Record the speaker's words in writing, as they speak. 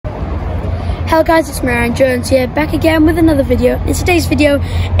Hello guys, it's Marianne Jones here, back again with another video. In today's video,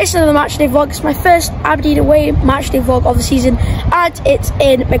 it's another matchday vlog. It's my first Aberdeen away matchday vlog of the season, and it's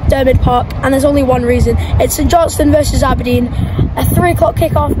in McDermid Park, and there's only one reason. It's St Johnstone versus Aberdeen, a 3 o'clock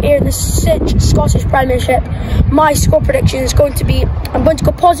kickoff here in the Scottish Premiership. My score prediction is going to be, I'm going to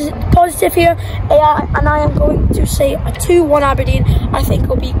go positive here, and I am going to say a 2-1 Aberdeen. I think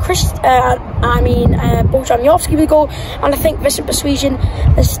it'll be Bojan Jovski with a goal, and I think Vincent Persuasion,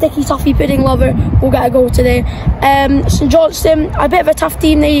 the sticky toffee pudding lover, will get a goal today. St Johnstone, a bit of a tough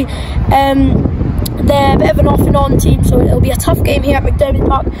team. They're a bit of an off and on team, so it'll be a tough game here at McDermid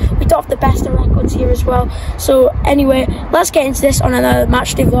Park. We don't have the best of records here as well. So anyway, let's get into this on another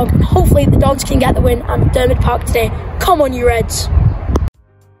matchday vlog, and hopefully the Dons can get the win at McDermid Park today. Come on, you Reds!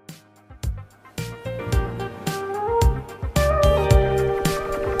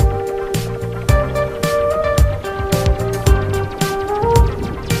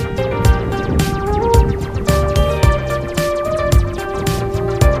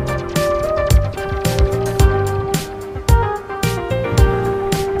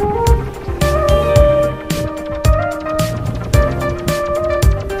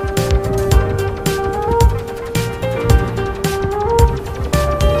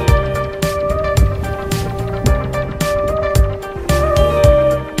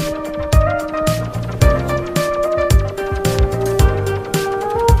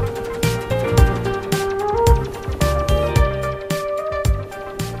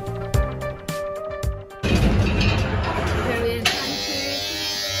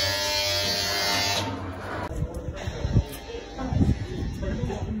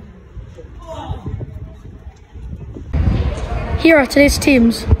 Here are today's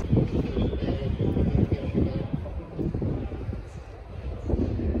teams.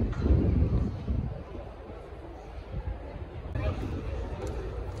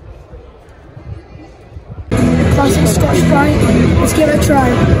 Classic Scottish pride. Let's give it a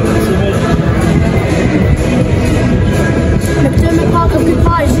try. McDermid Park of good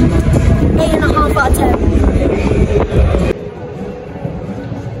pies. 8.5 out of 10.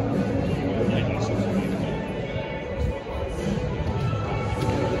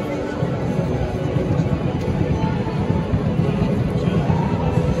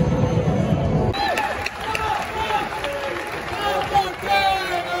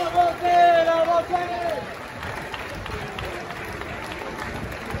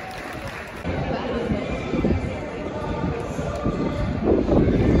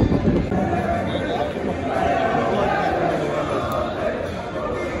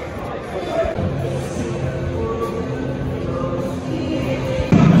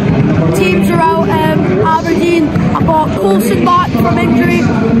 Teams are out. Aberdeen, I've got Coulson back from injury.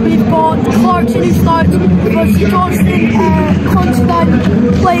 We've got Clarkson who starts. We've got St Johnstone,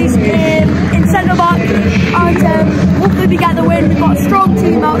 Constant plays in centre back, and hopefully we get the win. We've got a strong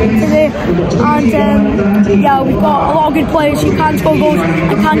team out today, and yeah, we've got a lot of good players who can score goals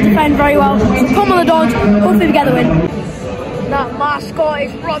and can defend very well. So come on the Dons, hopefully we get the win. That mascot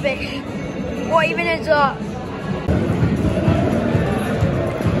is rubbish. What even is that?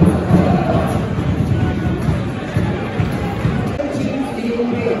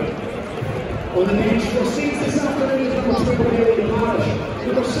 On the bench for seats this afternoon is number 28 Marsh,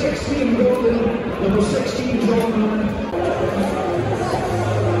 number 16 Gordon, number 16 John.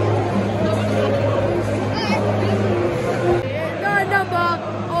 The number,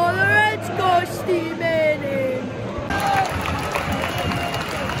 all the Reds go steaming in.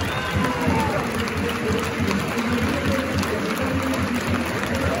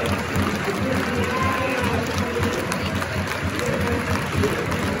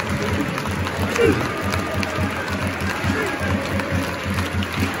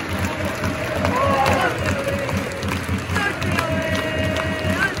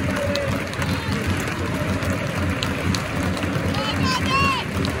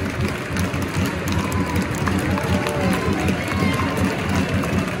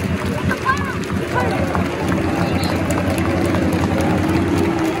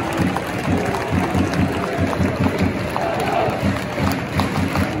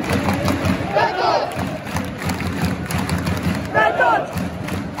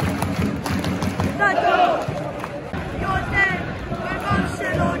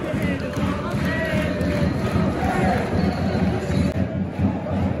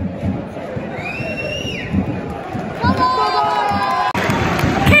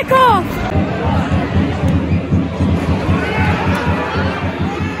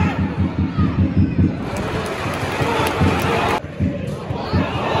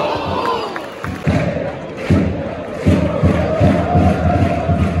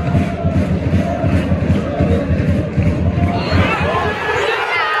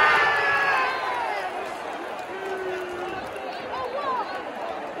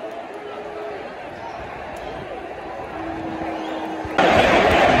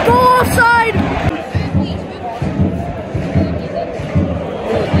 offside!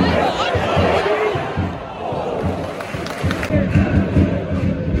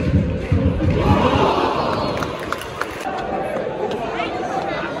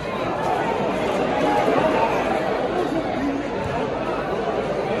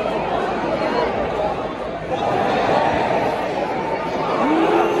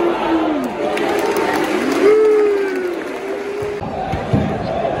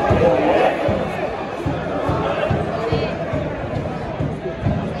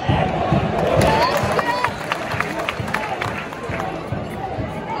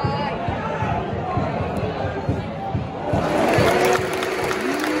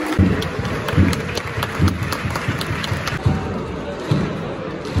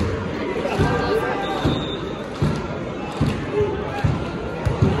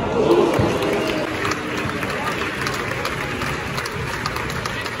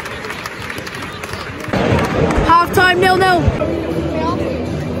 Half-time 0-0.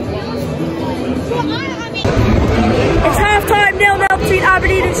 It's half-time 0-0 between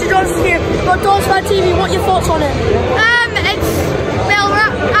Aberdeen and St Johnstone here. Got Johnstone TV, what are your thoughts on it?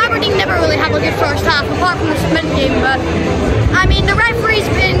 Aberdeen never really had a good first half, apart from the sprint game, but I mean the referee's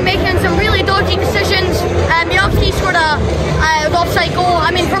been making some really dodgy decisions. Johnstone scored an offside goal.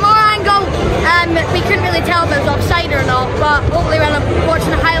 I mean from our angle, we couldn't really tell if it was offside or not, but hopefully when I'm watching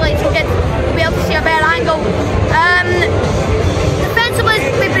the highlights we'll be able to see a better angle. Defensively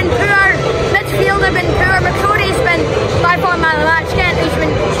we've been poor, midfield have been poor, McDermid's been by far man of the match, Kent who's been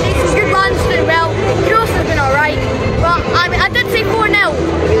making some good runs, doing well, Johnstone's been alright, but I did say 4-0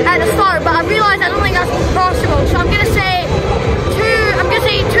 at the start, but I realised I don't think that's possible, so I'm going to say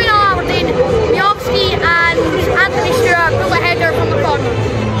 2-0 Aberdeen, Miovski and Anthony Stewart pull a header from the corner.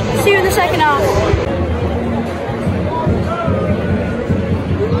 See you in the second half.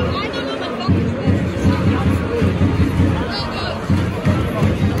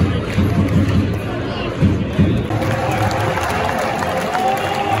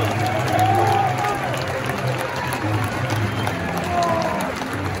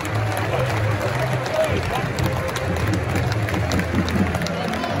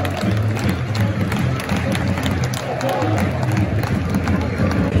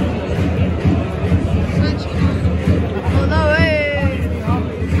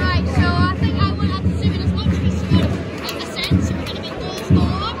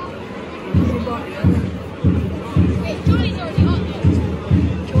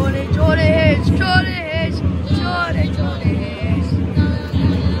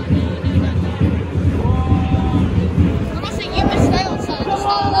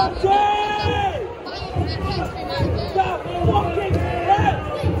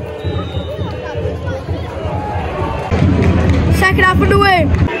 Second half underway.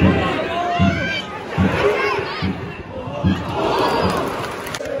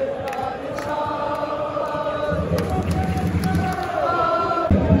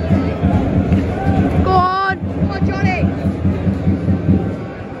 Go on. Come on, Johnny.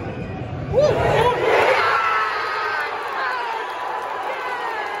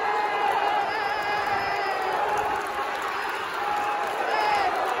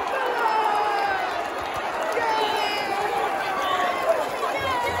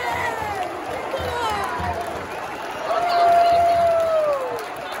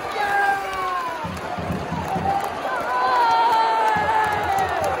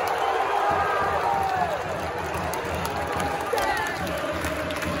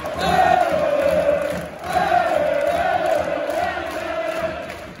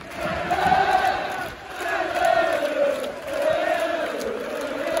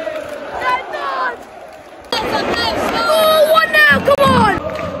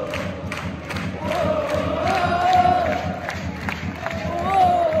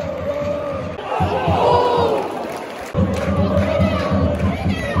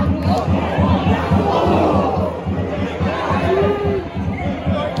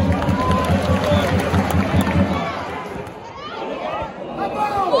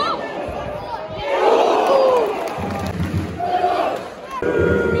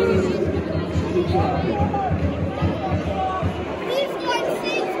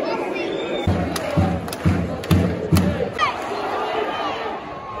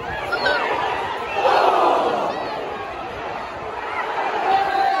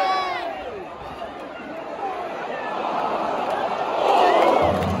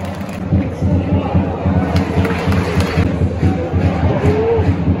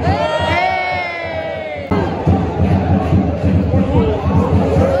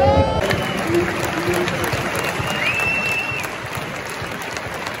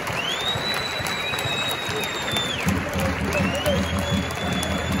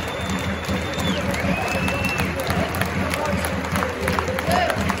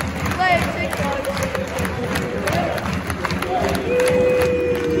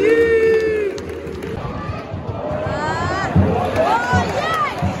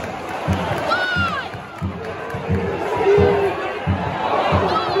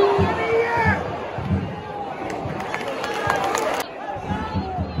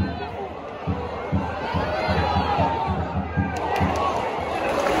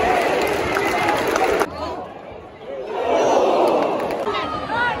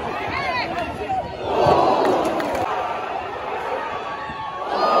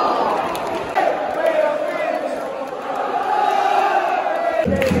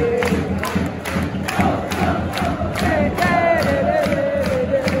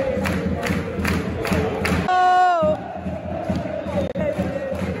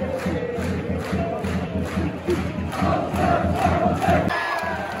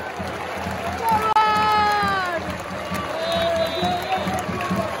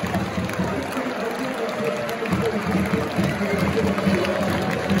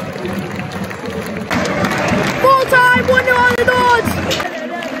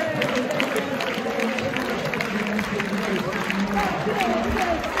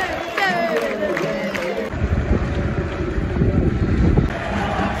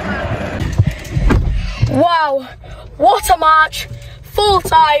 What a match. Full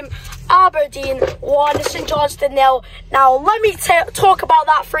time, Aberdeen 1, St Johnstone 0. Now let me talk about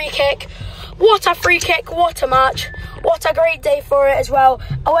that free kick. What a free kick, what a match. What a great day for it as well.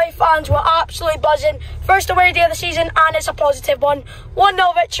 Away fans were absolutely buzzing. First away day of the season, and it's a positive one.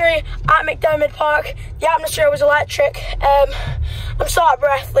 1-0 victory at McDermid Park. The atmosphere was electric. I'm so out of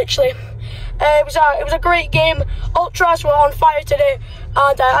breath, literally. It was a great game. Ultras were on fire today,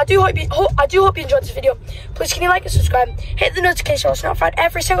 and I do hope you enjoyed this video. Please can you like and subscribe, hit the notification bell so you're notified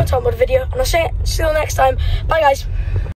every single time I upload a video, and I'll see you next time. Bye guys.